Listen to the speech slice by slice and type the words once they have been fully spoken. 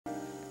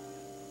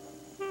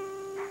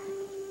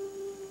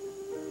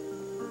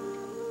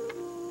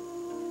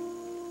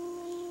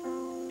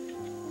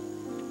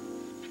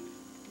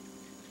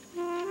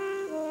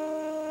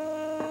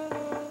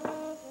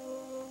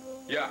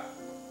Yeah.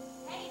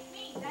 Hey, it's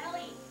me, Dinah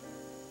Lee.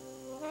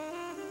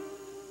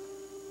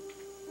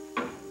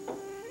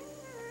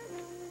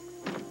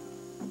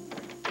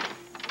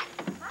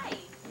 Hi,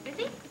 you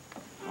busy?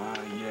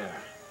 Yeah.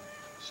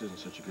 This isn't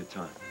such a good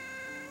time.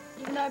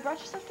 Even though I brought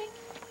you something?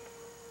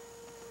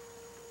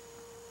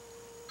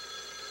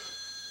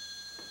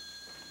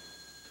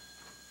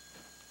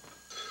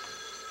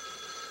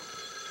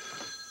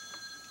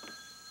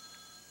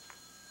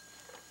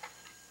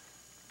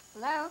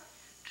 Hello?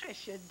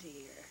 Trisha,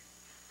 dear,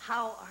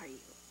 how are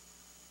you?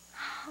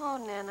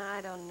 Oh, Nana,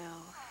 I don't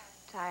know.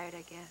 Tired,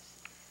 I guess.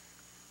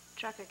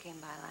 Trucker came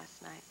by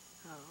last night.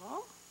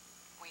 Oh?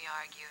 We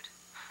argued.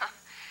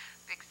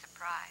 Big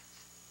surprise.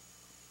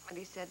 But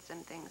he said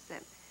some things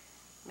that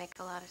make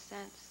a lot of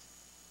sense.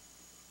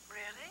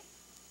 Really?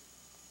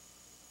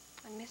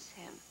 I miss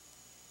him.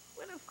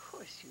 Well, of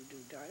course you do,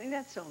 darling.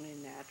 That's only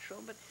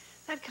natural, but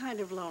that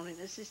kind of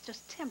loneliness is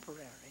just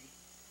temporary.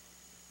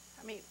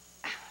 I mean,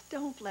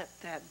 don't let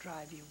that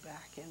drive you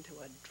back into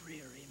a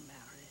dreary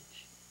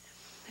marriage.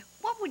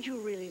 What would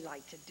you really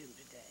like to do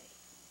today?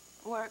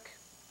 Work.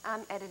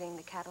 I'm editing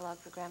the catalog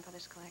for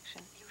Grandfather's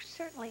collection. You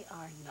certainly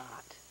are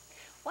not.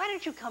 Why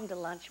don't you come to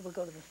lunch and we'll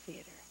go to the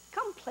theater?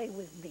 Come play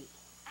with me.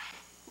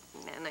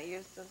 Nana,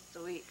 you're so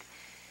sweet.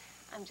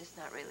 I'm just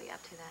not really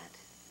up to that.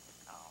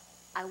 Oh.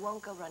 I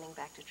won't go running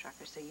back to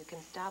Trucker, so you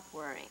can stop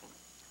worrying.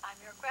 I'm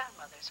your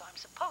grandmother, so I'm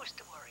supposed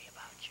to worry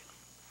about you.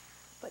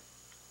 But,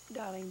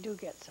 darling, do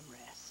get some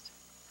rest.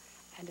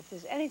 And if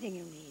there's anything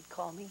you need,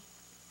 call me.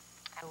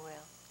 I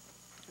will.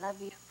 Love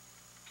you.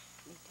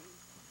 Me too.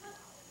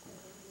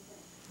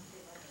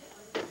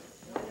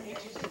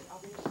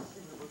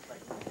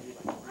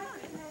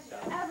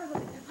 Ever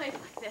looked at a place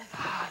like this?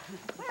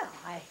 Well,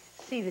 I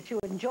see that you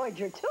enjoyed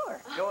your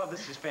tour. Oh,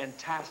 this is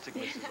fantastic,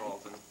 Mrs.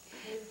 Alton.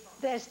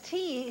 There's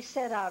tea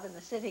set out in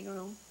the sitting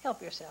room.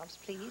 Help yourselves,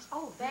 please.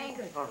 Oh,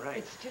 thanks. All right.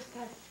 It's just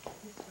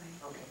this way.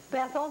 Okay.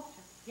 Bethel,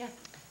 Yeah.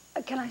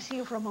 can I see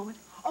you for a moment?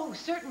 Oh,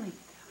 certainly.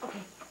 Okay,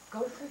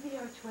 go through the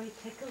archway,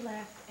 take a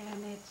left,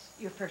 and it's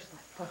your first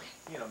left.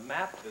 Okay. You know,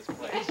 map this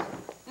place.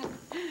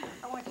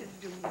 I want you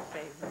to do me a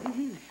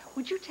favor.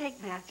 Would you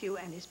take Matthew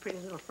and his pretty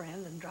little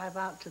friend and drive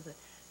out to the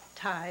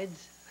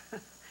Tides?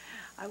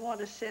 I want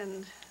to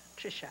send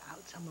Trisha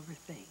out some of her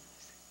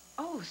things.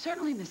 Oh,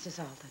 certainly, Mrs.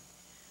 Alden.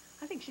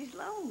 I think she's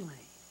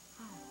lonely.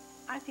 Oh.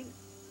 I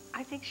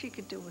think she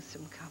could do with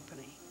some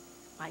company.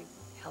 Might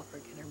help her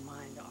get her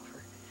mind off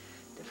her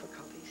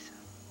difficulties.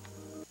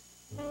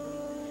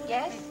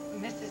 Yes?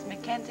 Mrs.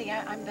 Mackenzie,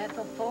 I'm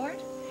Bethel Ford.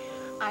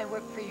 I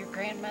work for your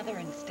grandmother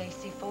and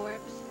Stacey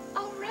Forbes.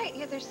 Oh, right.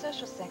 You're their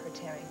social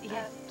secretary.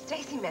 Yes.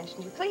 Stacey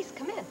mentioned you. Please,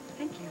 come in.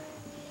 Thank you.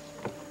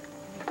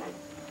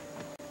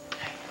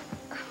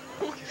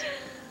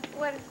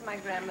 What has my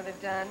grandmother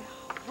done?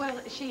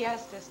 Well, she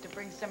asked us to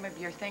bring some of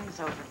your things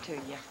over to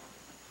you.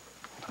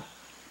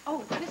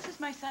 Oh, this is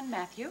my son,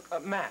 Matthew.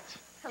 Matt.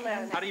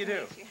 Hello. How do you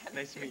do? Nice to meet you.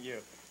 Nice to meet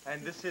you.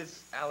 And this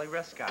is Allie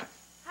Rescott.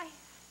 Hi.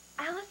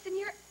 Allison,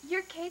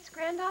 you're Kate's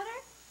granddaughter?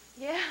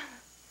 Yeah.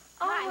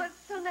 Oh, Hi.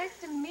 it's so nice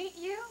to meet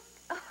you.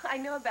 Oh, I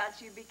know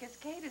about you because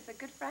Kate is a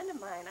good friend of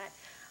mine.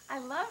 I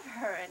love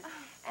her,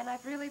 and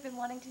I've really been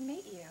wanting to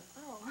meet you.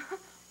 Oh,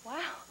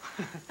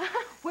 wow.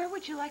 Where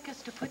would you like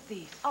us to put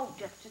these? Oh,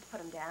 just put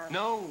them down.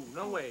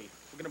 No way.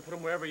 We're going to put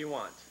them wherever you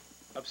want.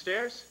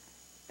 Upstairs?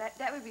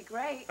 That would be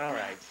great. All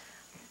right.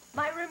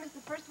 My room is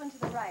the first one to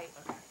the right.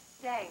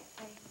 Okay.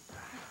 Thanks.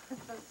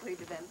 That's so sweet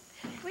of them.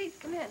 Please,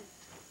 come in.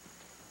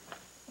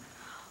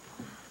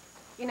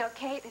 You know,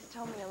 Kate has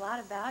told me a lot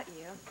about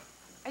you.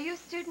 Are you a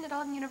student at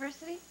Alden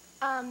University?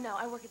 No,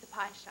 I work at the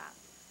pie shop.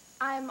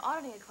 I'm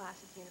auditing a class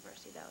at the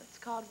university, though. It's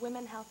called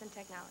Women, Health, and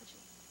Technology.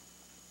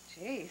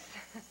 Jeez.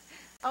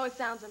 Oh, it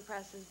sounds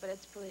impressive, but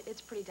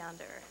it's pretty down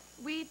to earth.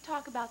 We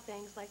talk about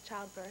things like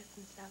childbirth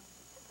and stuff.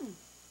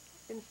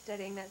 Been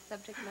studying that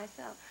subject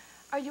myself.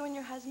 Are you and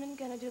your husband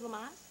gonna do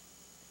Lamaze?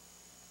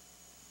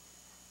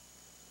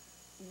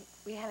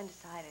 We haven't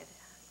decided.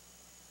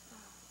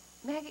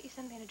 May I get you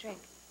something to drink?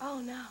 Oh,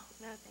 no,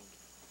 thank you.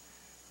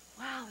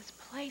 Wow, this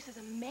place is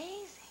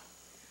amazing.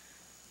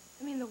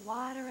 I mean, the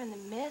water and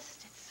the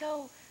mist, it's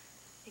so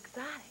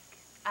exotic.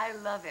 I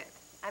love it.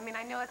 I mean,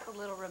 I know it's a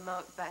little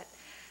remote, but,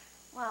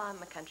 well,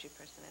 I'm a country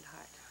person at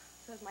heart.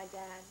 So is my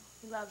dad.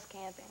 He loves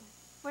camping.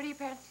 Where do your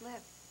parents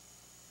live?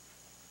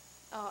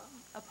 Oh,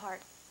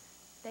 apart.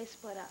 They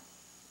split up.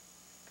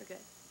 For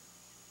good.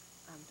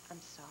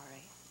 I'm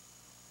sorry.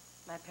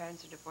 My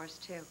parents are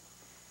divorced, too.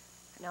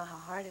 I know how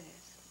hard it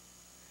is.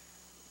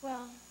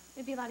 Well,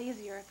 it'd be a lot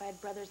easier if I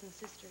had brothers and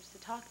sisters to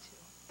talk to,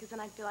 because then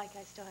I'd feel like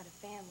I still had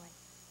a family.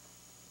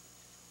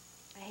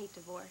 I hate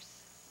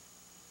divorce.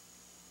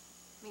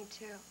 Me,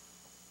 too.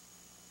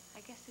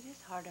 I guess it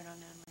is harder on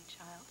an only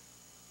child.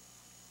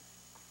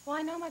 Well,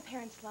 I know my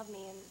parents love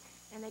me,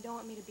 and they don't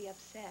want me to be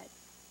upset.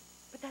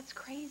 But that's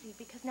crazy,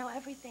 because now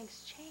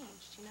everything's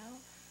changed, you know?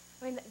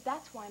 I mean,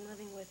 that's why I'm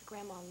living with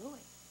Grandma and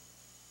Louie.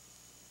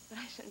 But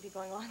I shouldn't be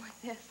going on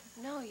like this.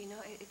 No, you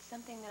know, it's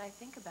something that I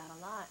think about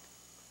a lot.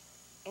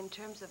 In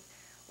terms of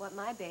what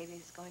my baby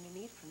is going to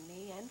need from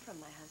me and from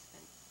my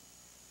husband.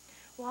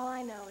 Well, all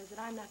I know is that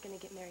I'm not going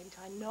to get married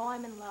until I know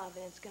I'm in love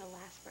and it's going to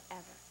last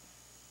forever.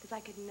 Because I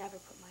could never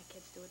put my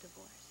kids through a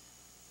divorce.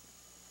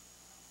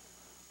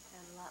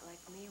 Sound a lot like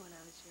me when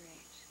I was your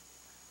age.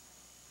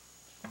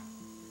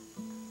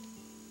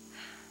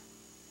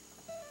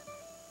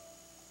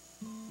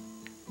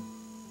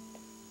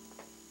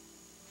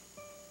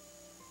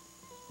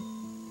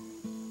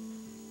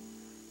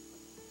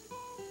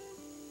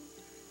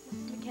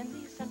 Mrs.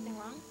 Mackenzie, is something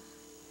wrong?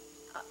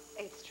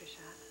 It's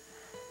Trisha.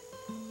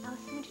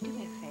 Allison, would you do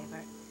me a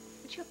favor?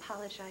 Would you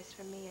apologize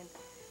for me and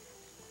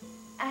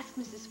ask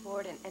Mrs.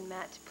 Ford and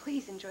Matt to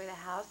please enjoy the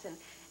house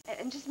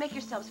and just make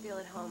yourselves feel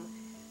at home?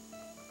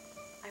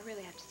 I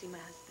really have to see my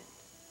husband.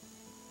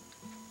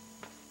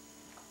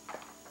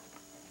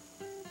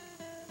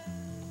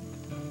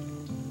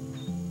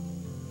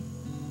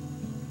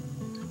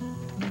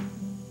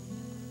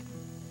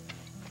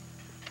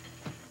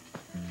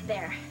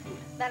 There.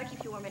 That'll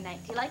keep you warm at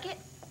night. Do you like it?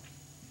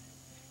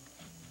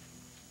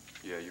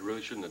 Yeah, you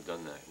really shouldn't have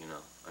done that, you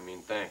know. I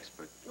mean, thanks,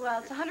 but... Well,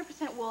 it's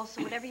 100% wool,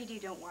 so whatever you do,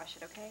 don't wash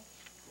it, okay?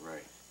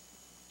 Right.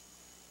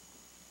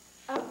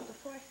 Oh,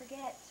 before I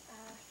forget,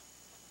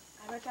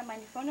 I wrote down my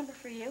new phone number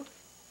for you.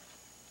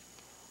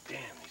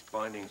 Damn, these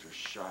bindings are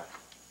shot.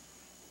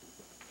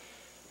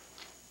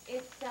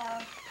 It's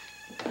the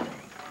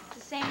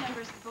same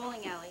number as the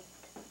bowling alley.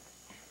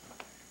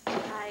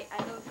 I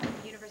moved from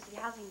the university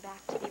housing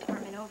back to the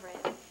apartment over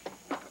it.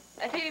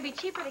 I figured it'd be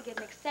cheaper to get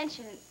an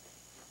extension.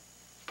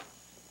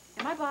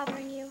 Am I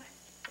bothering you?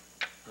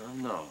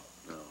 No.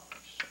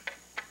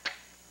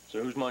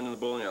 So who's minding the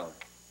bowling alley?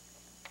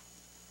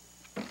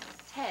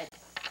 Ted.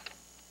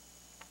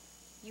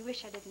 You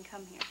wish I didn't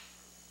come here.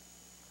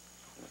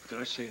 Did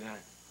I say that?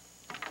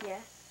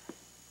 Yes.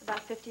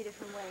 About 50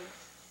 different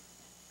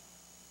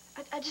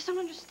ways. I just don't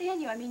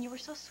understand you. I mean, you were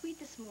so sweet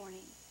this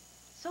morning.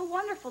 So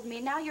wonderful to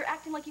me. Now you're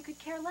acting like you could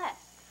care less.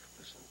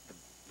 Listen,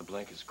 the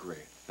blanket's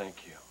great.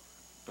 Thank you.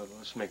 But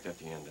let's make that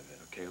the end of it,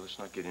 okay? Let's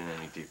not get in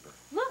any deeper.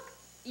 Look,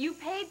 you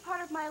paid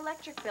part of my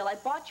electric bill. I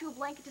bought you a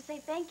blanket to say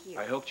thank you.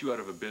 I helped you out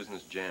of a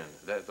business jam.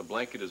 The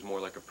blanket is more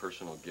like a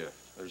personal gift.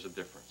 There's a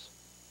difference.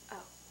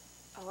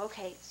 Oh,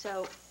 okay.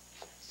 So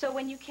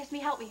when you kissed me,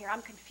 help me here.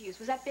 I'm confused.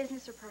 Was that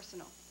business or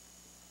personal?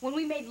 When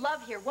we made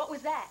love here, what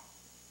was that?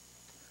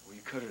 Well,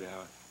 you cut it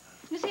out.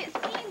 You see, it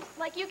seems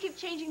like you keep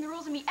changing the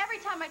rules on me every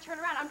time I turn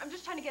around. I'm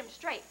just trying to get them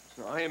straight.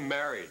 No, I am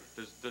married.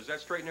 Does that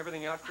straighten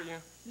everything out for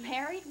you?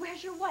 Married?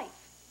 Where's your wife?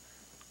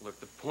 Look,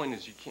 the point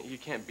is you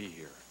can't be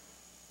here.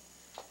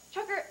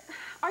 Trucker,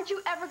 aren't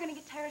you ever going to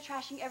get tired of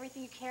trashing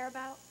everything you care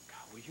about?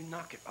 God, will you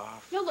knock it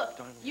off? No, look,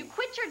 Dinah you Lee?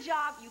 quit your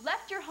job, you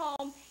left your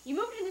home, you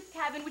moved in this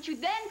cabin, which you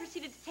then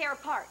proceeded to tear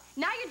apart.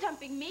 Now you're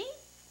dumping me?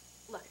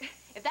 Look,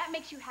 if that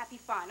makes you happy,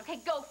 fine. Okay,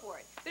 go for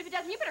it. But if it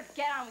doesn't, you better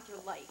get on with your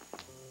life.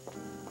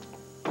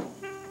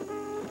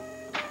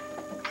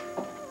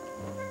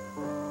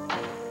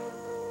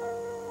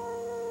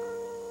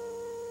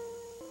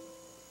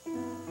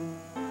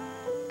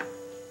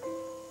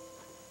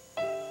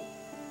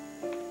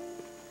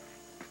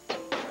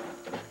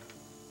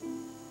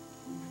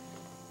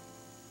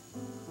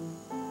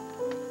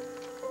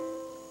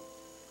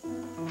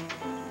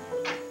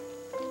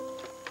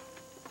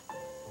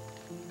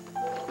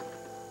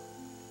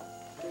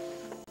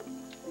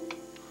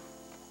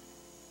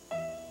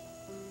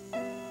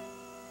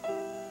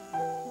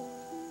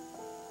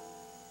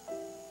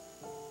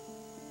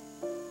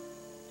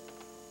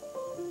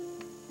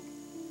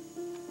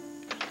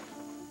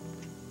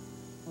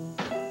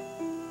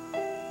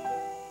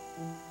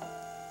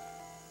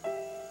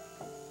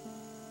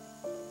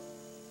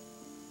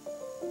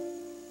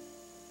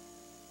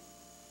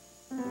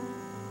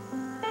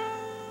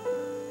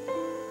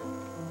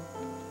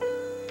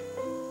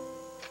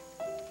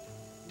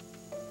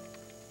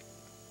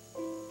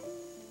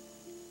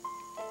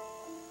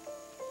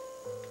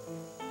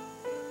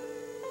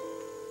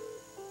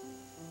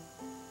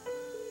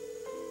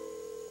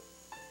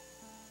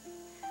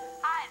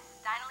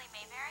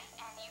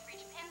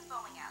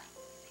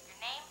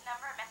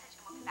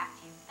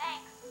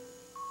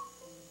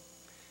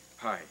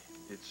 Hi,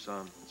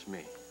 it's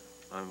me.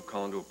 I'm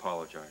calling to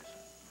apologize.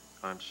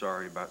 I'm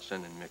sorry about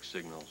sending mixed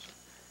signals.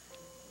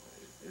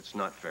 It's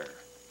not fair.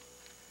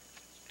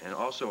 And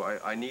also,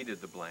 I needed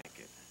the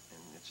blanket,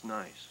 and it's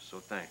nice, so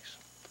thanks.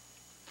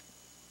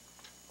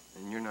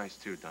 And you're nice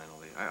too, Dinah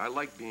Lee. I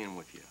like being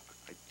with you.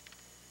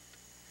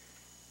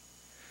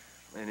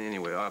 And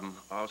anyway,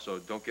 also,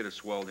 don't get a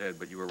swelled head,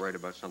 but you were right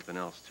about something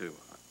else too.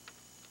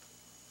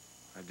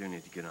 I do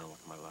need to get on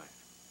with my life.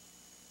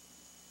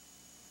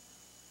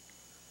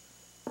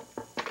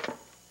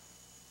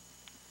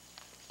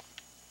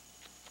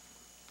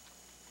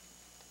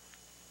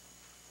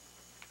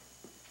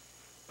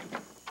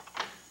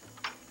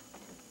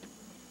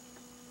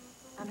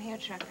 I'm here,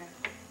 Trucker.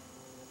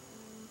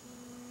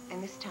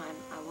 And this time,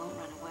 I won't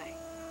run away.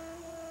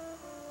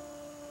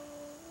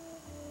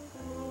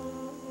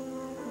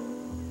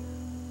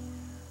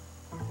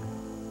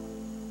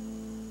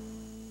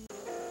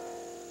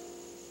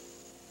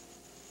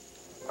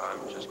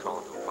 I'm just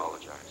calling to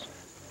apologize.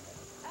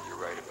 You're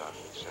right about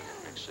me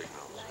sending mixed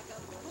signals.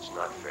 It's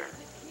not fair.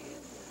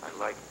 I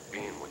like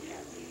being with you.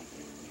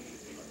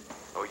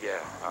 Oh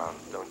yeah,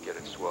 don't get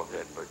it swelled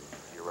head, but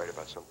you're right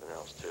about something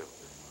else too.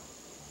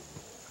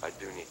 I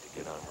do need to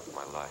get on with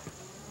my life.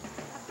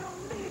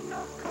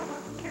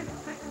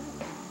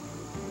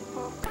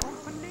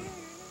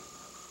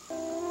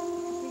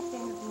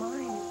 Everything of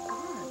mine is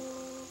gone.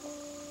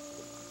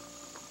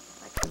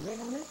 Like I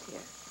never lived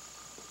here.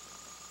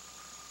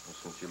 Well,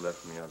 since you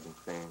left me, I've been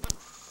thinking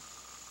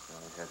I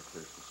had to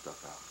clear some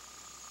stuff out.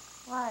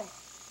 Why?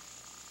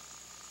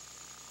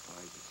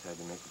 I just had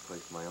to make the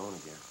place my own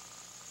again.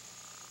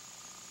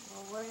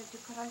 Well, where did you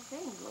put our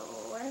things?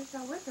 Where's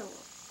our wicker?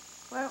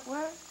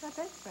 Where's our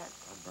bedspread?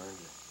 I burned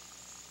it.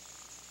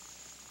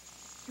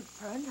 You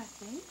burned our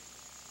things?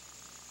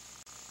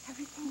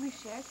 Everything we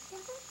shared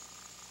together?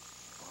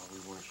 Well, we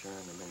weren't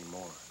sharing them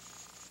anymore.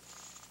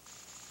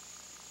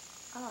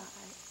 Oh,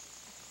 I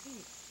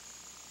see.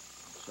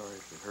 I'm sorry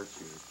if it hurts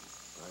you,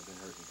 but I've been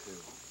hurting too.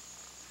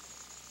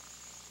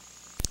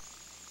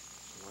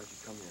 So why'd you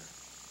come here?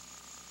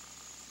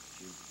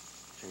 Did you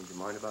change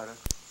your mind about us?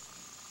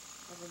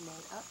 Never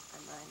made up my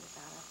mind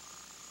about us.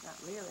 Not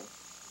really.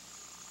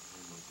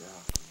 You moved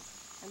out.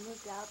 I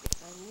moved out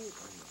because I knew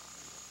I know.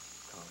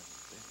 College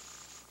mistake.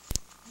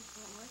 things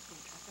weren't working,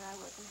 Trucker. I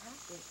wasn't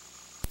happy.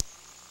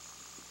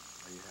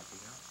 Are you happy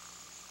now?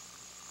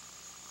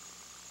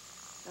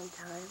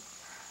 Sometimes.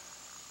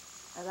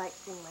 I like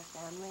seeing my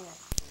family. I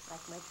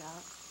like my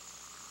job.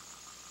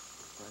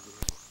 Glad to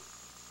hear it.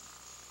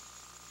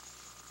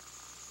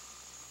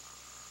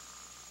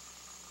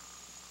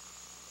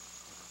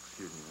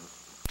 Excuse me, those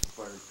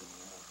fires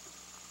going out.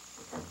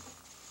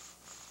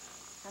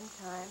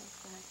 Sometimes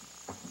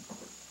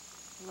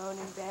I'm alone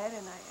in bed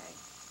and I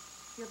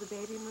feel the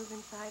baby move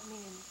inside me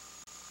and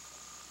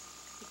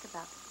think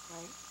about this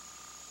place.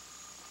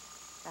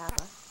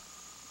 Bella.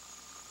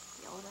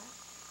 The older.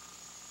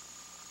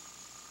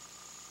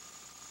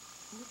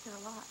 I miss her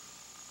a lot.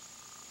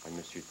 I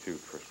miss you too,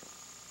 Trisha.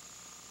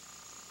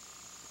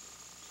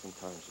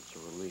 Sometimes it's a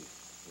relief,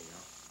 you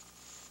know?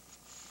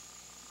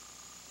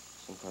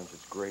 Sometimes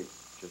it's great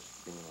just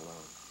being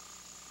alone.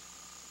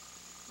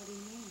 What do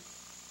you mean?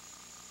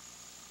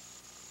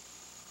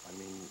 I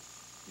mean,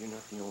 you're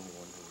not the only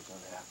one who was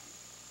unhappy.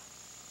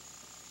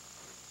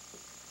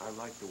 I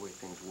like the way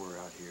things were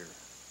out here.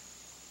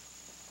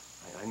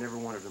 I never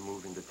wanted to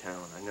move into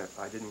town.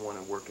 I didn't want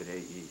to work at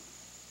AE.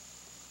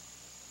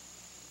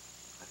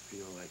 I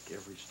feel like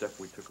every step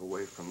we took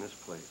away from this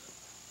place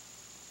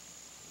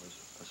was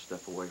a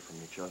step away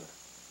from each other.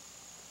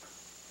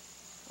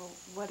 Well,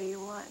 what do you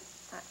want?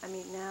 I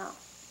mean, now.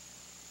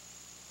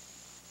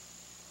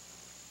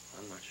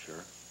 I'm not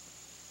sure.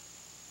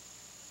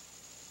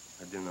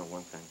 I do know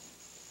one thing.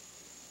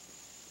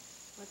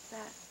 What's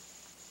that?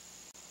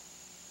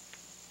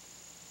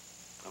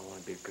 I want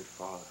to be a good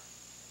father.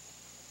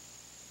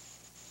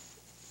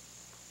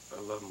 I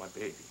love my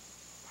baby.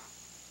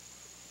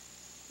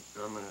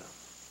 I'm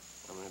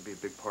gonna be a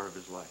big part of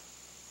his life.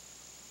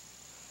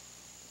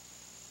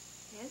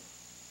 His?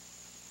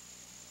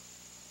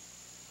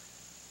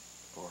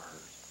 Or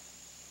hers.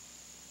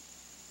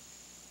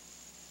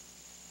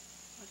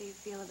 What do you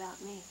feel about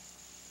me?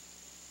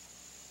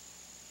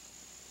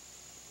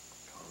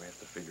 Oh, we have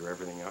to figure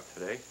everything out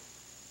today?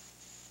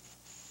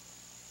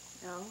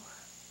 No.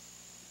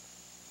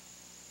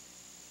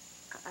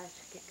 I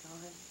should get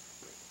going.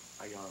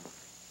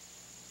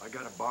 I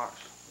got a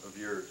box of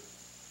yours.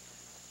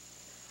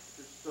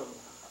 Just some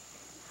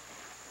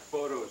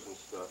photos and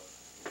stuff.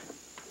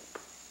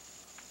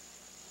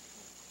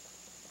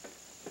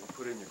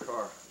 Put in your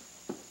car.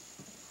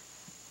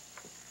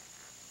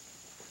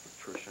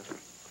 Trisha,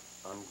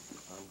 I'm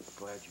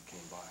glad you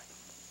came by.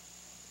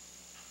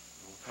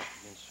 We'll talk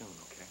again soon,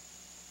 okay?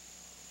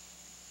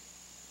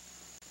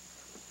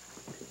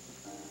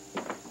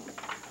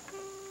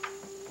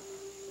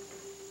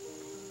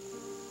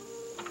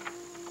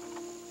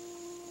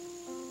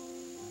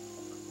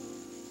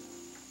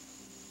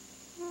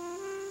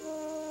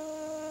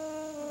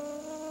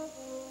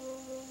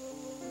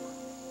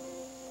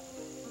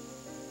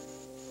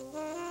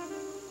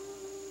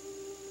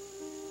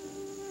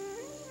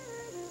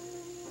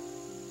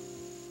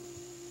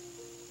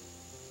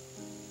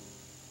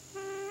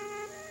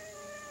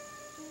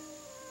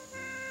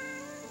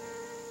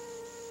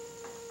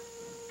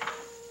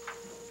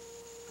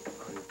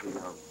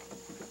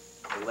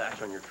 The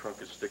latch on your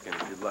trunk is sticking.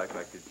 If you'd like,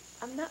 I could...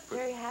 I'm not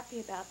very happy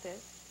about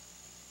this.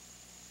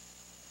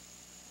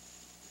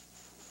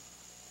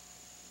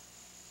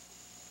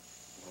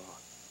 Well,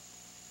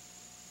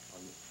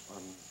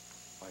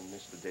 I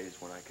miss the days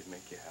when I could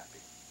make you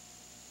happy.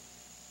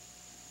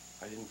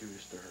 I didn't do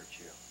this to hurt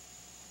you.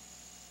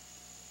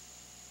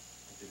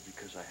 I did it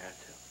because I had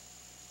to.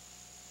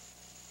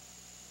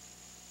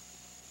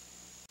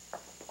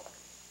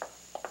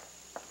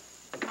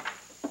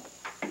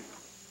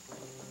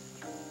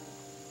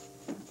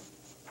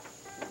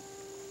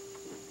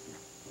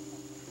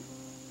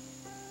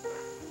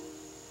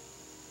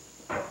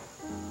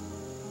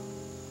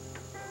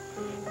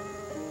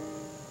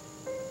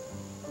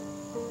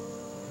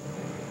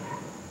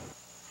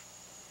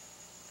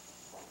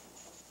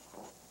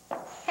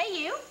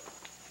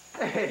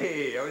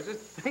 Hey, I was just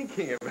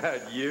thinking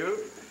about you.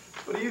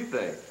 What do you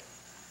think?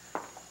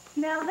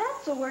 Now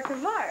that's a work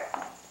of art.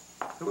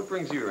 So what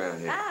brings you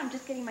around here? I'm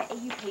just getting my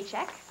AU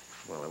paycheck.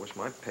 Well, I wish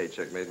my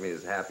paycheck made me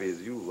as happy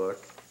as you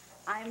look.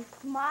 I'm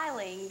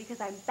smiling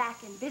because I'm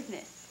back in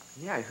business.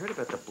 Yeah, I heard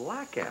about the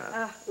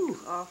blackout. Ooh,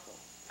 awful.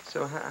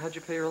 So how'd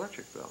you pay your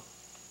electric bill?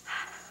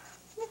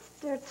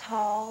 Mr.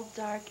 Tall,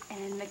 dark,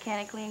 and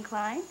mechanically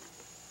inclined.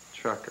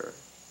 Trucker.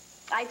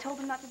 I told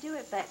him not to do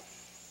it, but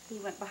he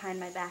went behind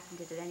my back and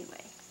did it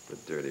anyway. The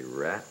dirty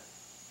rat.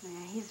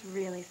 Yeah, he's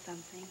really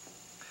something.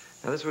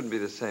 Now, this wouldn't be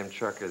the same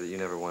trucker that you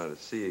never wanted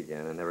to see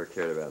again and never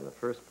cared about in the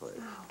first place.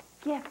 Oh,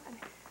 Giff,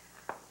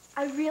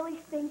 I really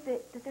think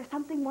that there's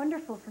something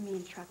wonderful for me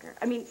in Trucker.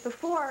 I mean,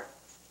 before,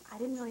 I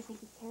didn't really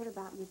think he cared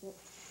about me, but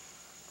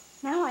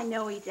now I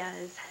know he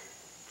does.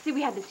 See,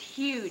 we had this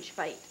huge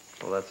fight.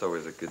 Well, that's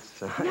always a good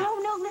sign.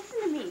 No, listen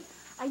to me.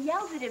 I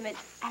yelled at him, and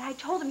I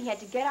told him he had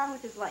to get on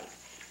with his life.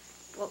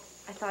 Well,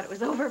 I thought it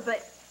was over,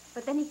 but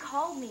then he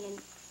called me,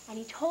 and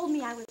he told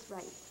me I was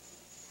right.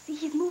 See,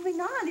 he's moving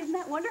on. Isn't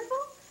that wonderful?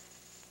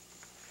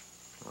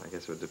 Well, I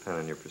guess it would depend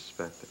on your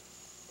perspective.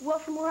 Well,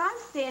 from where I'm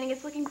standing,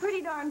 it's looking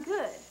pretty darn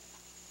good.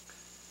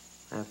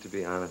 I have to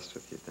be honest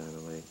with you, Dinah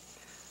Lee.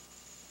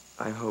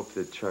 I hope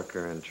that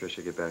Trucker and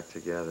Trisha get back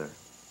together.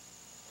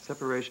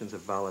 Separation's a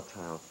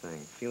volatile thing.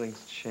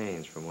 Feelings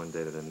change from one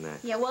day to the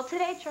next. Yeah, well,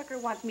 today Trucker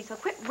wants me, so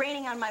quit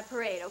raining on my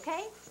parade,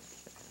 okay?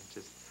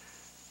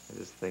 I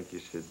just think you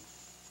should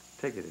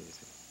take it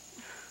easy.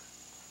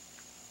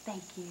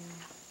 Thank you.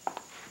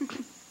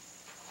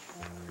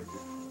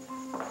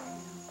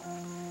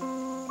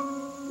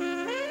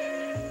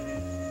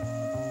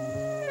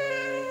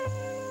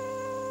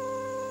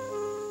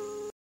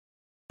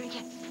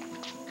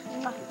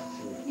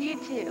 You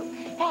too.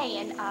 Hey,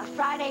 and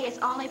Friday is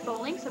all-night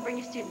bowling, so bring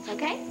your students,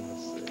 okay?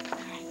 Let's see.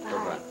 All right, bye.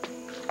 Bye-bye.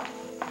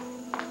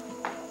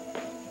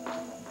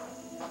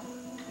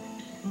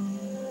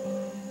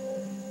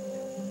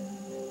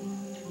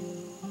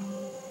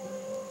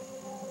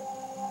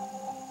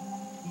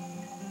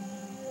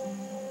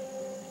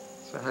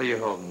 So how you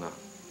holding up?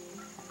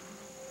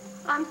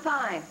 I'm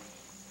fine.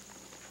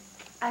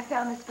 I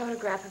found this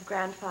photograph of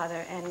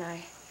Grandfather, and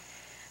I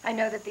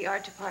know that the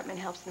art department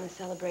helps in the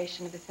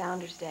celebration of the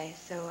Founders' Day,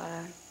 so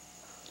I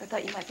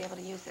thought you might be able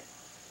to use it.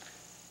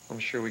 I'm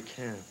sure we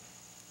can.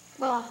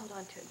 Well, I'll hold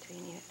on to it until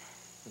you need it.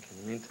 Okay,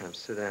 in the meantime,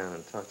 sit down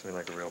and talk to me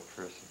like a real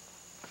person.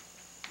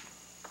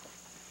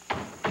 I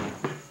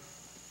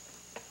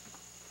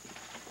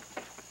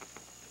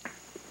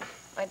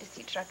went to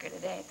see Trucker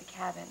today at the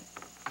cabin.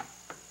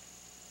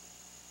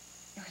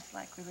 It was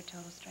like we were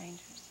total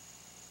strangers.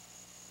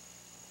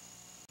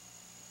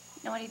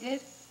 You know what he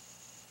did?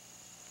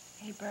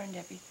 He burned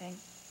everything.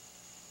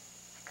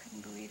 I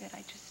couldn't believe it.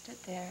 I just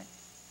stood there.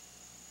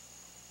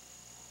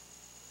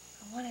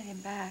 I wanted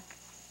him back.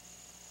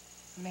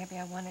 Or maybe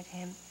I wanted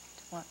him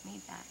to want me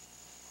back.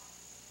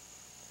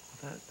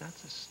 Well,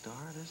 that's a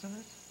start, isn't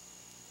it?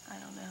 I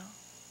don't know.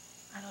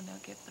 I don't know,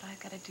 Gip, but I've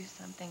got to do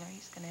something or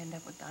he's going to end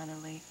up with Dinah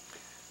Lee.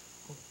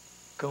 Well,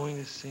 going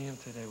to see him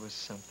today was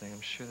something.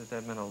 I'm sure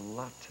that meant a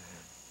lot to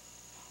him.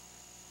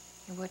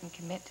 He wouldn't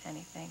commit to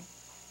anything.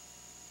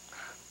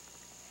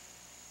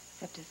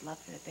 Except his love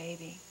for the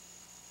baby.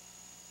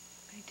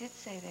 But he did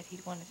say that he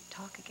wanted to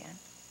talk again.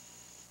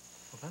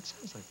 Well, that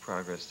sounds like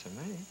progress to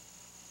me.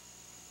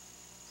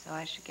 So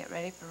I should get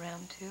ready for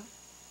round 2?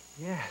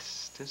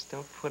 Yes, just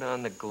don't put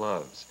on the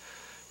gloves.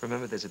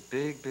 Remember, there's a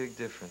big, big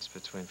difference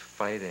between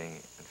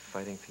fighting and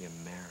fighting for your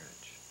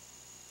marriage.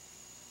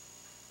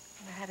 I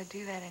don't know how to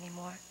do that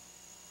anymore.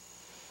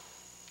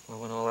 Well,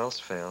 when all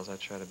else fails, I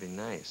try to be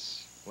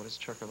nice. What does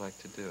Trucker like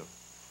to do?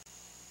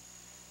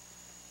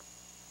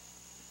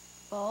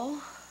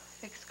 Bowl,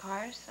 fix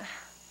cars.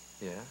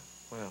 Yeah?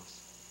 What else?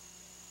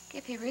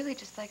 Gip, he really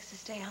just likes to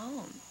stay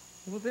home.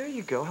 Well, there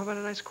you go. How about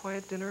a nice,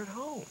 quiet dinner at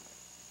home?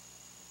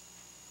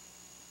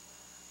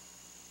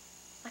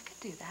 I could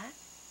do that.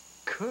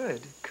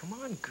 Could? Come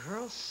on,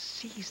 girl.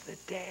 Seize the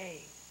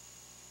day.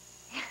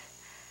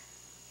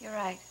 You're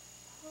right.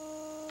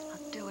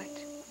 I'll do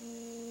it.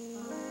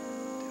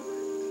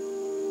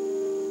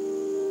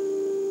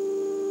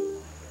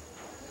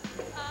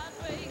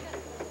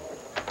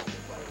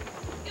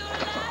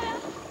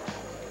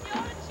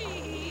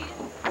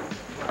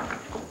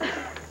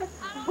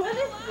 What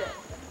is this?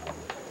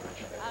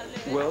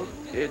 Well,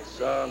 it's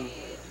a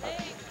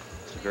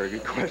very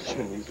good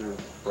question. These are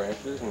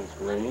branches, and it's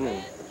green, and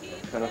I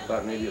kind of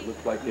thought maybe it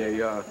looked like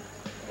a,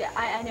 Yeah,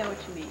 I know what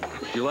you mean.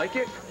 You like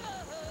it?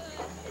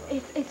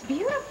 It's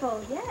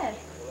beautiful, yes.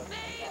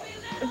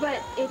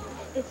 But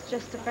it's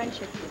just a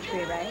friendship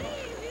tree, right?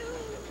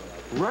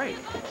 Right.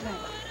 Right.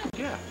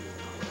 Yeah.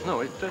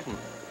 No, it doesn't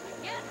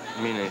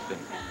mean anything.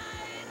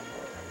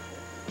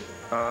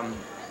 I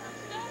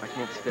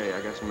can't stay.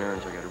 I got some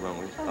errands I got to run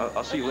with.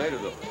 I'll see you later,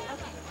 though. Okay.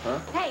 Huh?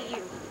 Hey,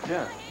 you.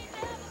 Yeah.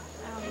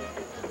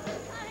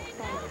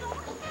 Thanks.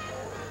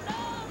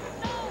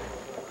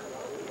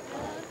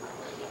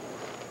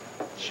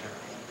 Sure.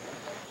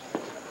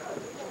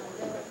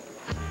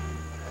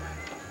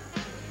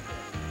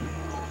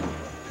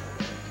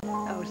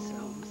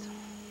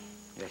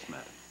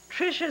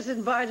 Trisha's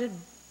invited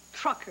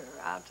Trucker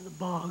out to the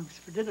bogs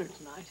for dinner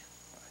tonight.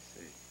 I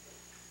see.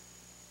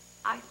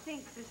 I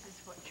think this is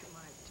what you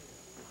might do.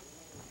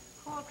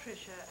 Call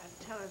Trisha and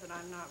tell her that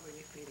I'm not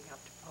really feeling up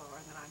to par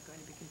and that I'm going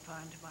to be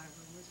confined to my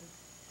room as a...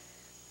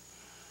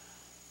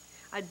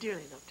 I'd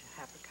dearly love to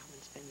have her come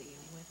and spend the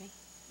evening with me.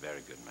 Very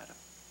good, madam.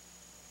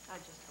 I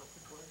just hope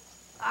it works.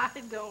 I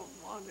don't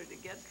want her to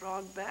get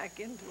drawn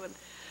back into an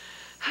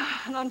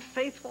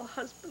unfaithful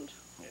husband.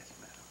 Yes,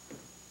 madam.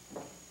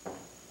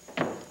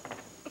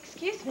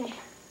 Excuse me.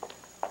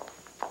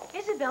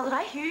 Isabelle, did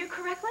I hear you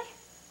correctly?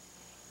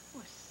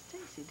 Oh,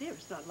 Stacey, dear,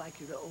 it's not like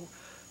you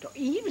to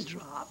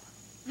eavesdrop.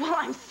 Well,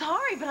 I'm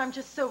sorry, but I'm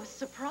just so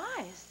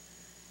surprised.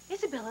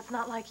 Isabelle, it's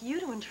not like you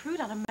to intrude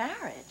on a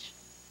marriage.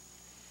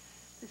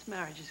 This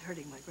marriage is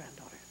hurting my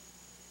granddaughter.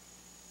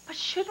 But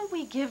shouldn't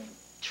we give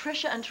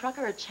Trisha and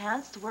Trucker a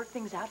chance to work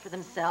things out for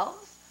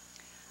themselves?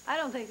 I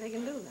don't think they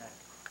can do that.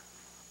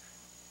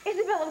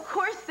 Isabelle, of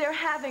course they're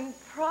having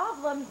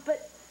problems,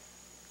 but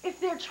if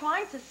they're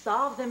trying to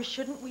solve them,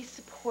 shouldn't we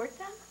support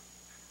them?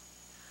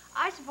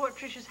 I support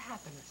Trisha's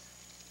happiness.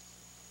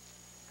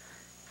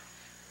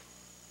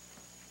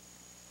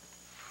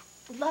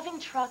 Loving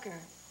Trucker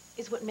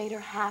is what made her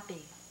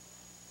happy.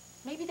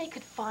 Maybe they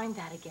could find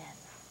that again.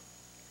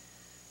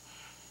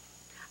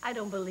 I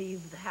don't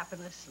believe the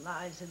happiness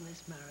lies in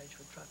this marriage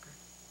with Trucker.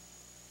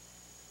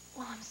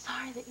 Well, I'm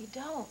sorry that you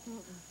don't.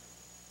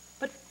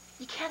 But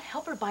you can't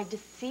help her by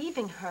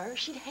deceiving her.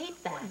 She'd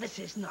hate that. Well, this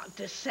is not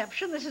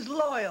deception. This is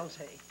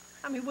loyalty.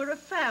 I mean, we're a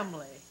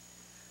family.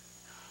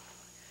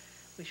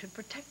 We should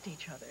protect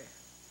each other.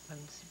 When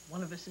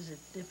one of us is in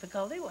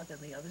difficulty, well, then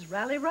the others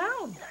rally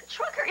round.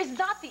 Trucker is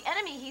not the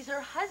enemy. He's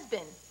her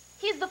husband.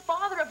 He's the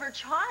father of her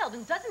child.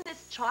 And doesn't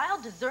this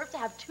child deserve to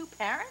have two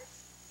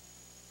parents?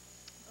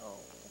 Oh.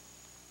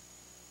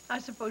 I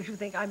suppose you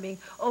think I'm being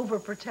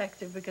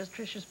overprotective because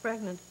Trisha's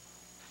pregnant.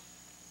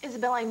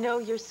 Isabelle, I know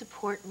your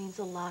support means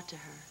a lot to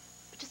her.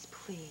 But just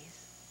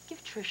please,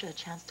 give Trisha a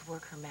chance to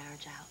work her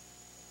marriage out.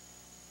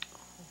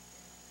 Oh,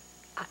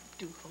 I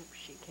do hope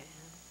she can.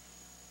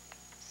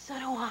 So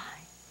do I.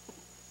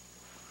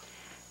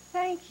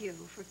 Thank you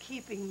for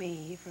keeping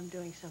me from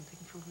doing something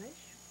foolish.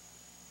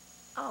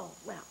 Oh,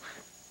 well,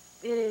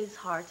 it is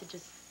hard to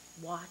just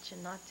watch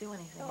and not do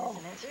anything,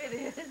 isn't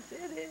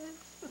it? It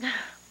is.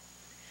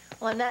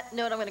 Well, on that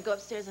note, I'm going to go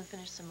upstairs and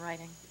finish some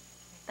writing.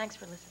 Thanks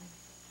for listening.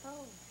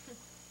 Oh.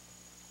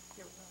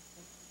 You're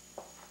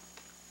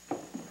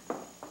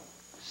welcome.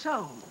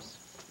 Soames.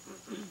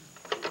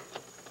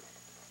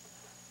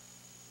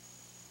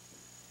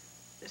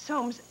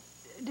 Soames,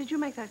 did you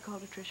make that call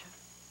to Trisha?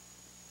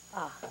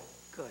 Ah,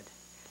 good.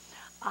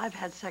 I've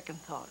had second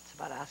thoughts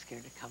about asking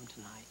her to come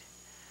tonight.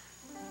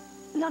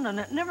 No,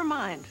 never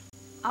mind.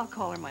 I'll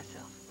call her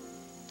myself.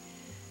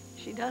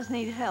 She does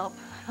need help.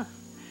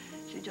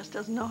 She just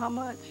doesn't know how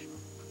much.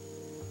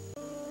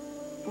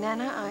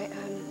 Nana,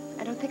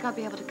 I don't think I'll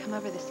be able to come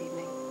over this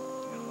evening.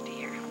 Oh,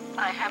 dear.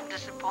 I am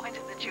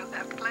disappointed that you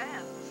have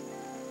plans.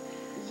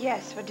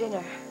 Yes, for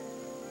dinner.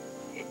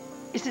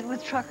 Is it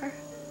with Trucker?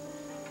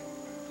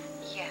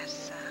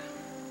 Yes,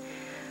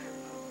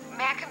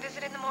 may I come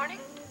visit in the morning?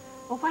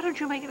 Well, why don't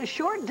you make it a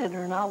short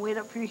dinner and I'll wait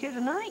up for you here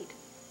tonight?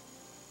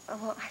 Oh,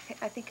 well,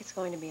 I think it's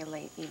going to be a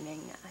late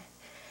evening.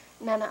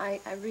 Nana, I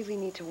really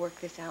need to work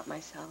this out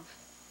myself.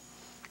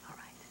 All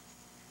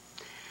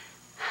right.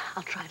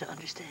 I'll try to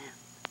understand.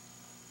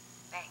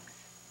 Thanks.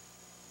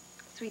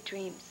 Sweet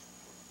dreams.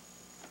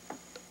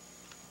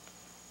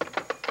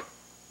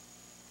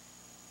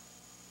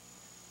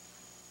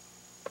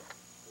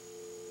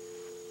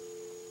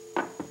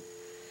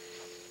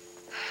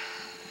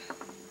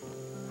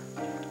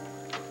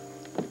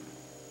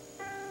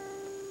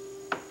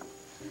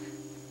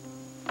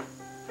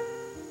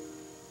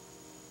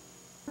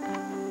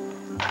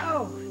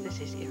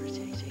 Is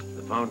irritating.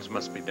 The phones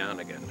must be down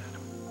again,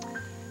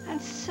 madam.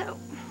 And so,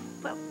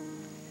 well,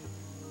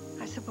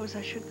 I suppose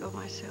I should go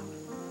myself.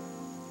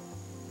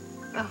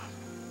 Oh,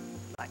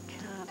 I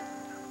can't.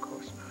 Of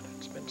course not.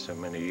 It's been so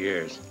many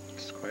years.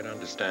 It's quite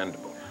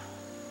understandable.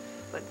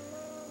 But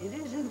it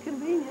is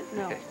inconvenient,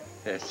 no.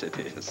 Yes, it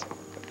is.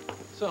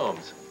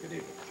 Soames, good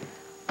evening.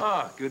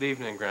 Ah, good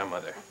evening,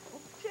 Grandmother.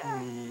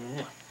 Jack,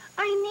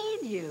 I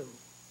need you.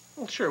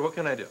 Well, sure, what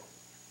can I do?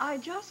 I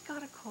just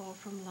got a call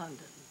from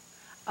London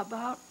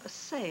about a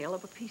sale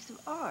of a piece of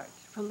art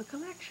from the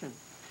collection.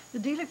 The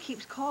dealer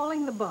keeps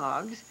calling the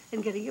bogs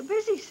and getting a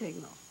busy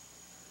signal.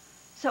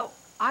 So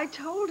I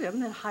told him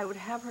that I would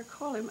have her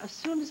call him as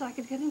soon as I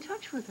could get in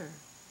touch with her.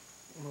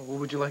 Well, what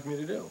would you like me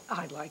to do?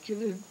 I'd like you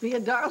to be a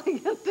darling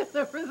and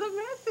deliver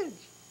the message.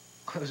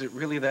 Is it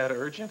really that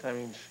urgent? I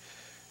mean,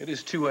 it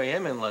is 2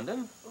 a.m. in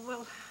London.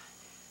 Well,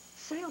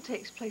 sale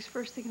takes place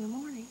first thing in the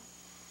morning.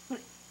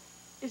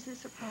 Is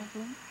this a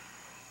problem?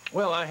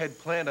 Well, I had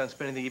planned on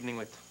spending the evening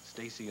with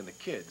Stacey and the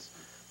kids.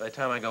 By the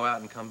time I go out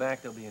and come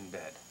back, they'll be in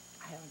bed.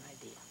 I have an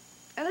idea.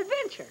 An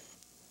adventure.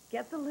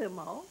 Get the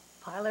limo,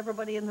 pile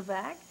everybody in the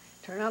back,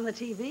 turn on the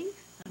TV,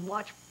 and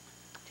watch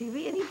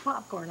TV and eat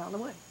popcorn on the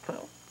way.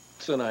 Well,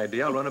 it's an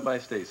idea. I'll run it by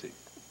Stacey.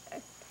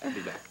 I'll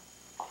be back.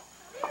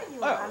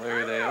 you are. Oh,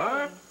 there they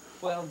are.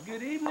 Well,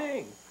 good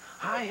evening.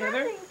 Hi,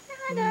 Heather.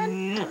 Hi,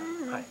 Dad.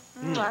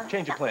 Hi.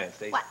 Change of plans,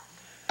 Stacey. What?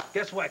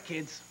 Guess what,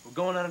 kids? We're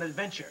going on an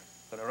adventure.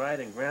 Gonna ride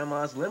in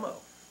Grandma's limo.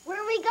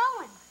 Where are we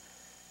going?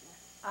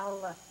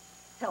 I'll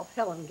help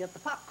Helen get the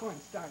popcorn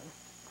started.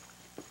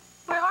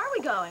 Where are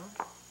we going?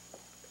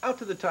 Out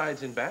to the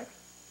tides and back.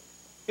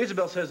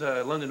 Isabelle says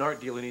a London art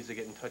dealer needs to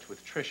get in touch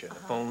with Trisha. The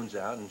phone's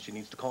out and she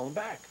needs to call him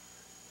back.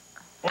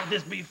 Won't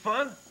this be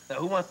fun? Now,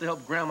 who wants to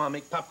help Grandma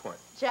make popcorn?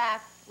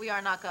 Jack, we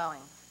are not going.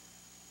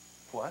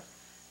 What?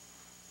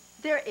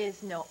 There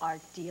is no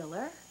art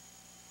dealer.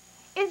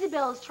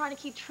 Isabelle is trying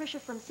to keep Trisha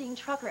from seeing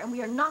Trucker, and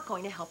we are not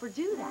going to help her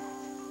do that.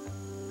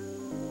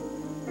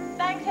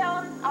 Thanks,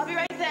 Helen. I'll be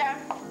right there.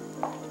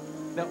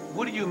 Now,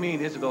 what do you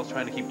mean Isabelle's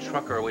trying to keep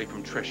Trucker away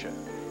from Trisha?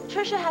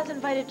 Trisha has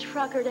invited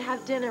Trucker to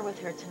have dinner with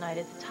her tonight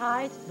at the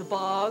Tides, the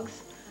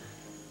Bogs.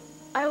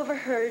 I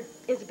overheard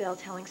Isabelle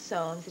telling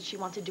Soames that she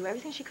wanted to do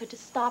everything she could to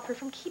stop her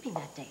from keeping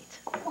that date.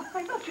 Well,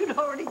 I thought you'd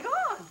already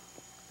gone.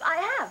 I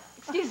have.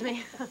 Excuse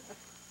me.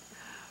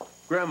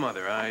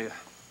 Grandmother, I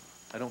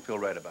don't feel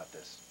right about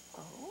this.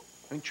 Oh?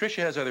 I mean,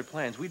 Trisha has other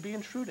plans. We'd be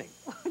intruding.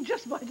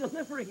 Just by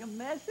delivering a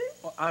message?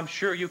 Well, I'm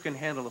sure you can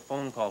handle a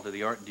phone call to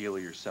the art dealer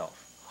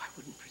yourself. Oh, I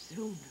wouldn't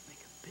presume to make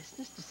a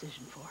business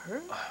decision for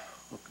her.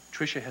 Look,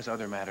 Trisha has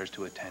other matters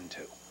to attend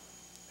to,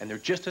 and they're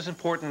just as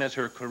important as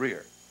her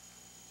career.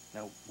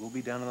 Now, we'll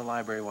be down in the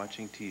library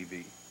watching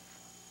TV.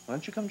 Why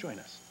don't you come join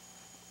us?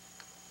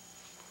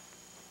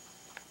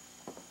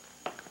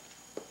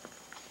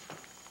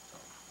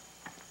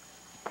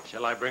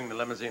 Shall I bring the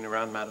limousine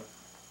around, madam?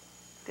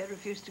 They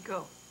refused to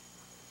go.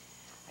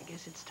 I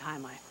guess it's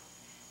time I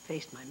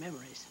faced my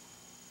memories.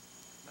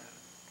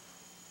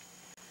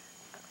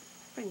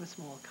 Bring the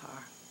small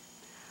car.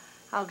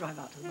 I'll drive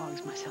out to the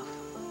Bogs myself.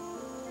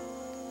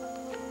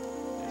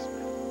 Yes,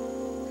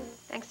 ma'am.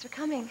 Thanks for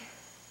coming.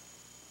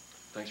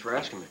 Thanks for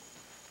asking me.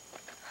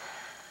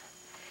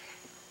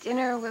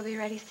 Dinner will be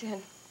ready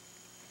soon.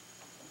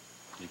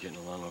 You getting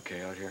along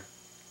okay out here?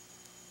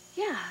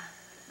 Yeah,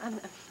 I'm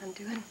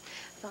doing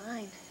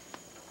fine.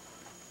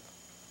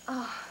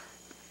 Oh,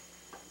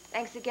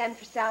 thanks again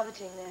for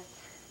salvaging this.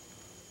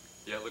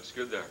 Yeah, it looks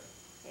good there.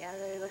 Yeah,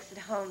 it really looks at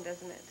home,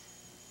 doesn't it?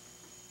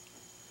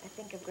 I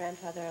think of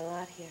Grandfather a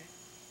lot here.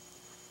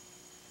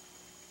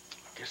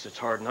 I guess it's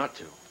hard not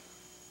to.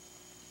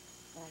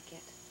 Like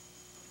it.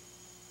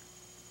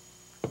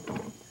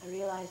 I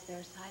realize there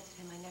are sides of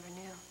him I never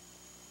knew.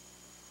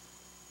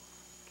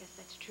 Guess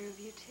that's true of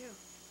you, too.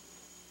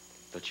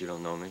 That you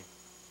don't know me?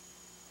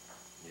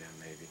 Yeah,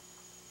 maybe.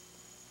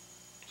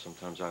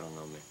 Sometimes I don't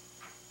know me.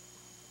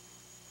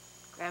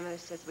 Grandmother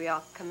says we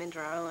all come into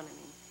our own, I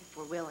mean, if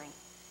we're willing.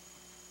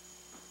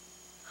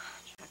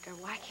 Trucker,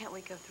 why can't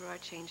we go through our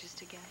changes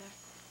together?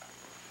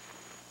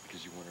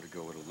 Because you wanted to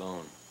go it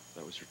alone.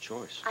 That was your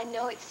choice. I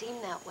know it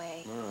seemed that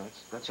way. No,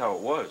 that's how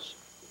it was.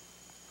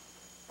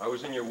 I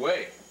was in your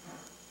way.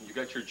 You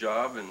got your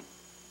job, and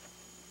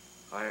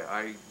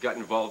I got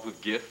involved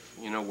with GIF,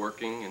 you know,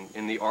 working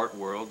in the art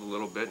world a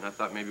little bit, and I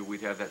thought maybe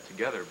we'd have that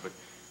together, but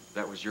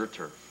that was your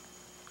turf.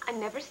 I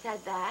never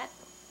said that.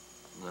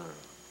 No.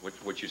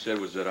 What you said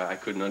was that I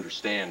couldn't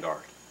understand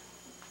art.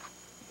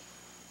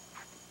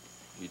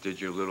 You did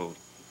your little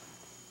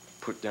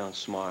put-down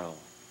smile,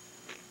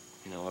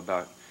 you know,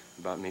 about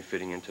me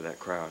fitting into that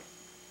crowd.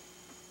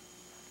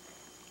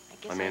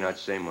 I may not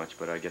say much,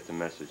 but I get the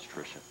message,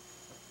 Trisha.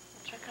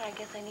 Trucker, I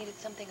guess I needed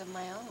something of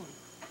my own.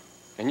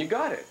 And you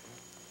got it.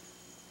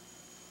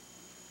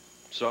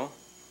 So,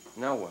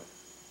 now what?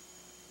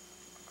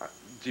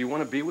 Do you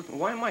want to be with me?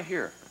 Why am I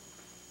here?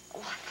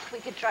 Well, we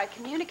could try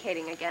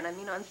communicating again, I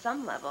mean, on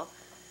some level.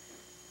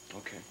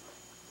 Okay.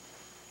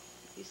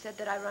 You said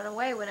that I run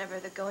away whenever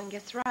the going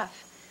gets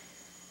rough.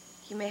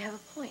 You may have a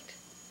point.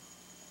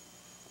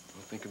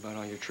 Well, think about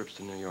all your trips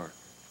to New York.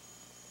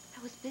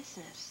 That was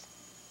business.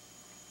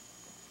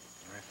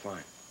 All right,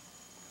 fine.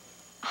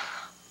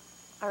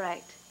 All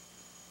right.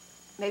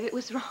 Maybe it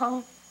was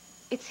wrong.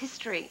 It's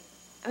history.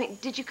 I mean,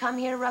 did you come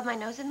here to rub my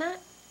nose in that?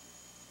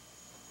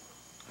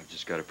 I've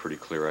just got a pretty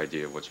clear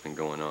idea of what's been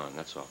going on,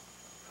 that's all.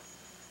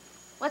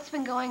 What's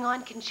been going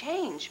on can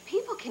change.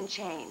 People can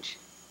change.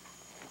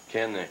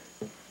 Can they?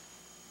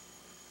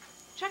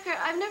 Trucker,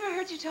 I've never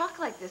heard you talk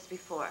like this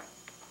before.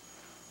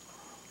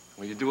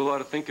 Well, you do a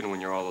lot of thinking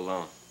when you're all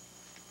alone.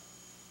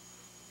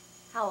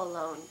 How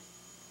alone?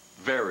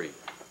 Very.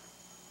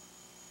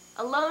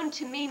 Alone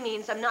to me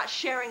means I'm not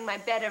sharing my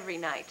bed every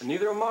night. And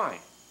neither am I.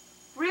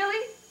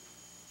 Really?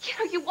 You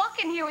know, you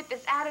walk in here with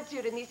this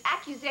attitude and these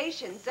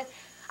accusations, and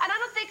I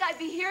don't think I'd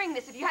be hearing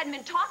this if you hadn't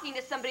been talking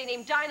to somebody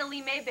named Dinah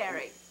Lee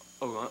Mayberry.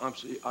 Oh, I'm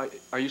sorry.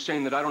 Are you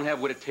saying that I don't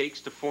have what it takes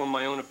to form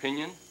my own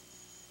opinion?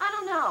 I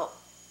don't know.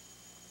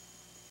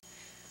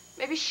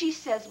 Maybe she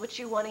says what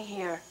you want to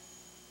hear.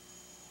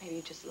 Maybe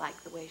you just like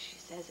the way she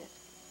says it.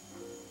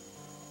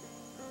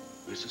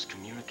 This is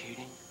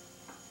communicating?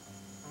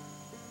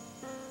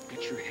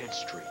 Get your head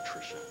straight,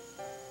 Trisha.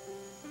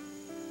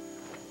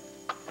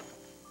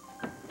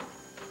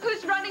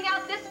 Who's running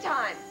out this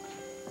time?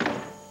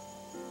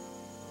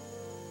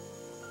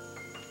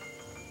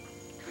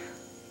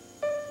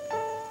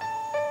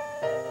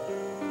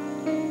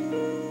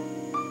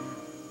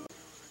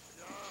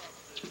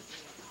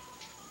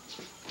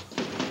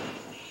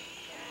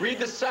 Read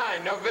the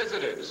sign, no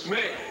visitors.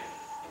 Me.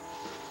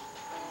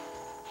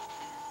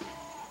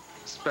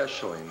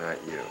 Especially not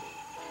you.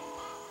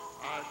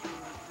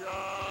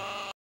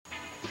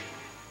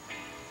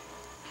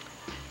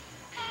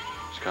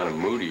 It's kind of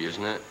moody,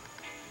 isn't it?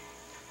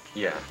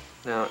 Yeah.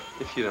 Now,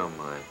 if you don't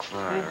mind. All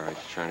right. You're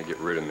trying to get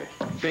rid of me.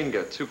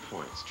 Bingo, 2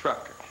 points.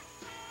 Trucker.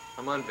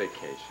 I'm on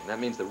vacation. That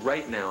means that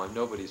right now I'm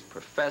nobody's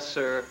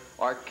professor,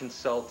 art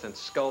consultant,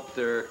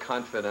 sculptor,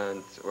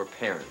 confidant, or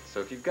parent. So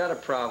if you've got a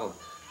problem,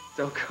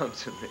 don't come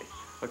to me,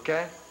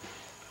 okay?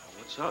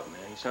 What's up,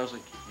 man? It sounds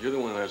like you're the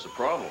one that has the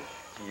problem.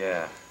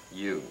 Yeah,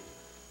 you.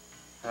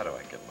 How do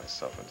I get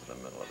myself into the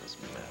middle of this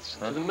mess,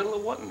 huh? In the middle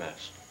of what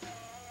mess?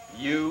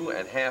 You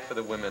and half of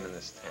the women in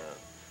this town.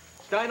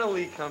 Dinah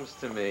Lee comes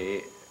to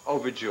me,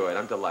 overjoyed.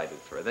 I'm delighted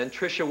for her. Then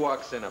Trisha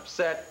walks in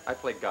upset. I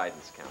play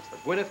guidance counselor.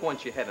 Gwyneth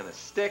wants your head on a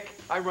stick.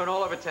 I run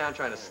all over town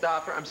trying to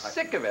stop her. I'm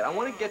sick of it. I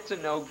want to get to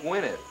know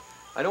Gwyneth.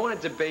 I don't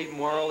want to debate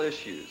moral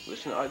issues.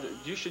 Listen,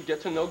 you should get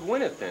to know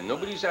Gwyneth then.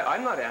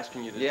 I'm not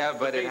asking you to. Yeah,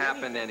 but it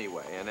happened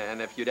anyway.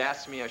 And if you'd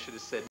asked me, I should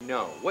have said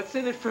no. What's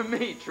in it for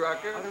me,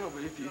 Trucker? I don't know,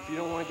 but if you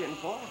don't want to get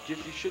involved, you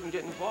shouldn't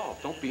get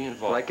involved. Don't be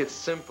involved. Like it's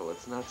simple.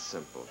 It's not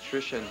simple.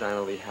 Trisha and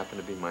Dinah Lee happen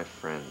to be my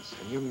friends,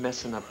 and you're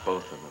messing up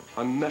both of them.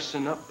 I'm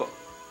messing up both.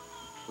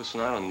 Listen,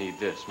 I don't need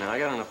this, man. I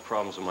got enough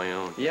problems of my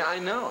own. Yeah, I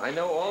know. I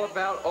know all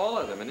about all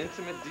of them in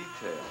intimate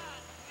detail.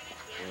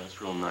 Yeah, that's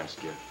real nice,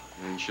 Giff.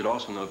 And you should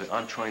also know that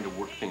I'm trying to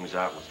work things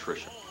out with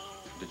Trisha.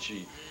 Did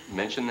she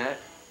mention that?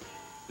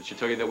 Did she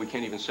tell you that we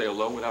can't even say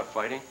hello without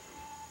fighting?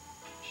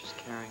 She's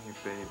carrying your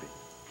baby.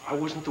 I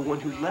wasn't the one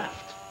who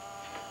left.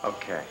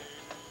 Okay.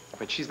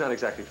 But she's not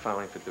exactly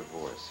filing for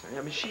divorce.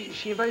 I mean,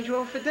 she invited you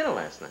over for dinner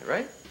last night,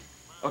 right?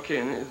 Okay,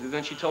 and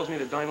then she tells me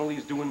that Dinah Lee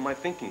is doing my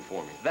thinking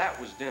for me. That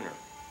was dinner.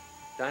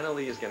 Dinah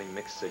Lee is getting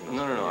mixed signals.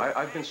 No.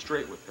 I've been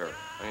straight with her.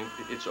 I mean,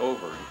 it's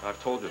over.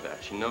 I've told her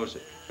that. She knows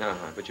it.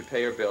 But you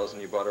pay her bills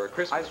and you bought her a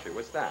Christmas tree.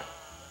 What's that?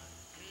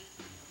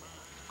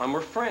 I'm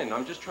her friend.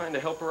 I'm just trying to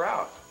help her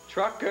out.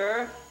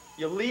 Trucker,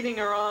 you're leading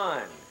her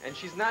on. And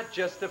she's not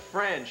just a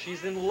friend.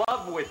 She's in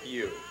love with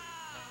you.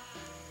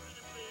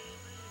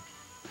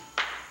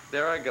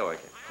 There I go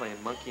again,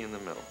 playing monkey in the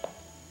middle.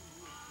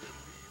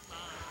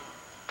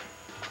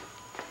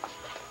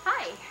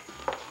 Hi.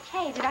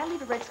 Hey, did I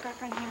leave a red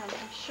scarf around here?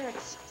 I'm sure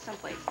it's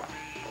someplace.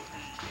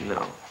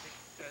 No.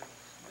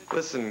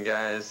 Listen,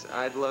 guys,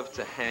 I'd love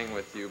to hang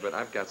with you, but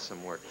I've got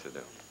some work to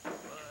do.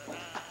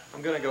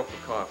 I'm gonna go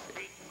for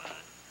coffee.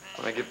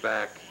 When I get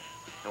back,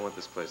 I want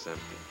this place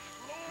empty.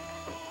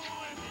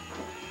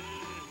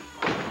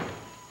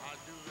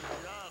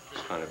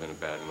 She's kind of in a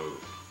bad mood.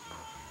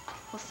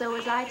 Well, so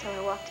was I till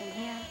I walked in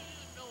here.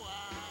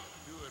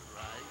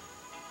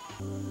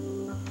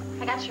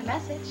 I got your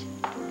message.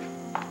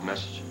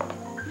 Message?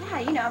 Yeah,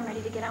 you know, I'm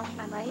ready to get on with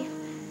my life.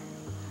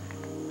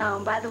 Oh,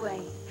 and by the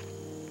way,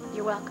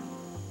 you're welcome.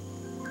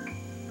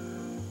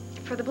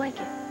 For the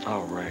blanket.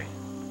 Oh, Ray.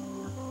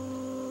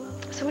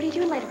 So what are you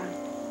doing later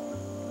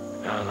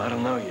on? I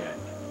don't know yet.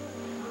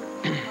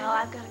 Well,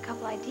 I've got a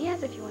couple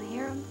ideas if you want to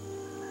hear them.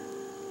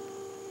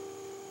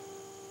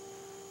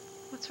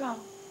 What's wrong?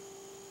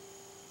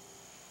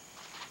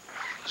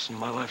 Listen,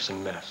 my life's a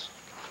mess.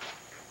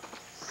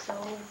 So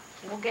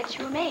we'll get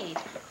you a maid.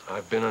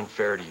 I've been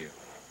unfair to you.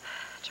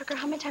 Trucker,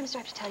 how many times do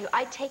I have to tell you?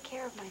 I take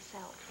care of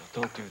myself.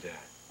 Don't do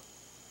that.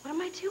 What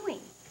am I doing?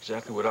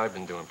 Exactly what I've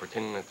been doing,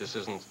 pretending that this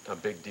isn't a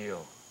big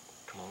deal.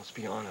 Come on, let's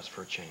be honest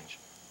for a change.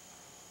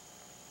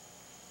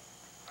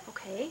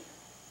 Okay.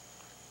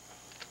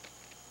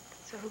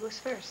 So who goes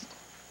first?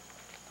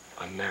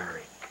 I'm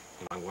married.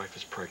 My wife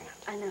is pregnant.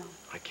 I know.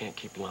 I can't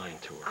keep lying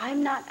to her.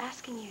 I'm not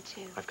asking you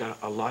to. I've got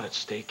a lot at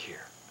stake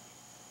here.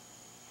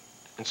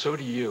 And so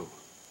do you.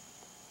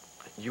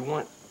 You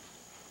want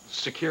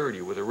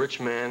security with a rich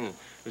man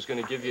who's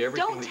going to give you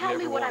everything that you ever wanted. Don't tell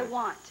me what I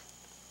want.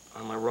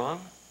 Am I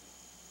wrong?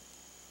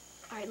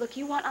 All right, look,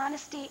 you want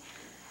honesty.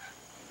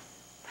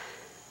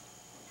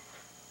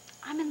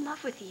 I'm in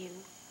love with you.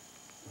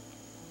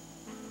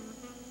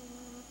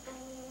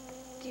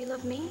 Do you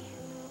love me?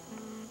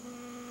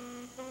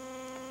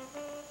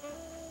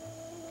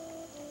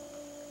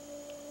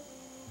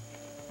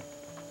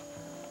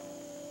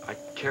 I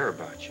care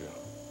about you.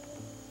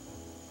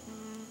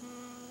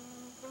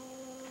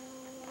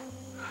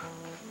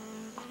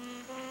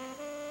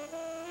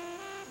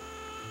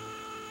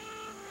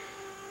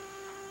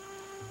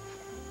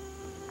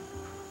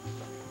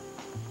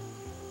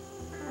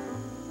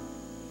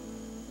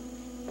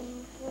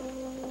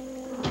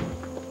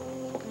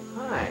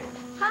 Hi.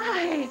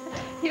 Hi.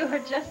 You are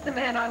just the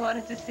man I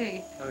wanted to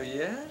see. Oh,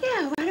 yeah?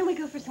 Yeah, why don't we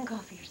go for some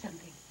coffee or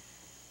something?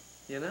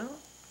 You know,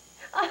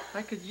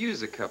 I could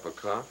use a cup of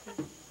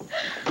coffee.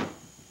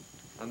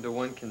 Under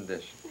one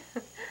condition.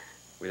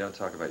 We don't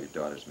talk about your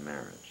daughter's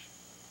marriage.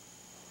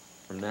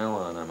 From now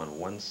on, I'm on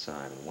one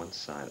side and one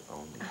side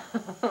only.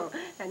 Oh,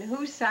 and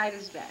whose side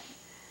is that?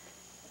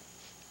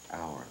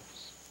 Ours.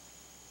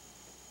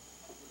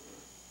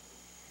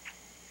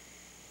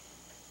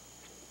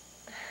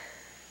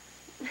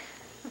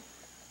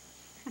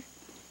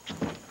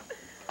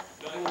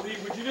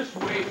 You just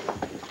wait.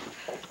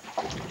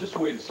 Just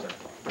wait a second.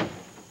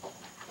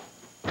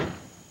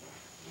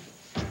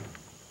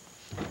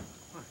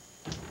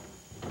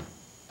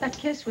 That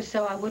kiss was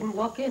so I wouldn't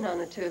walk in on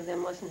the two of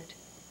them, wasn't it?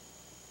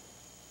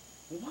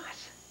 What?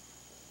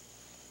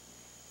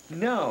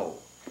 No.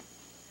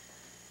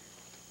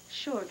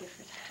 Sure,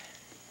 Gifford.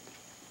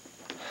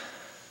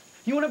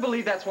 You want to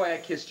believe that's why I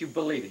kissed you?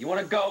 Believe it. You want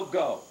to go?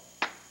 Go.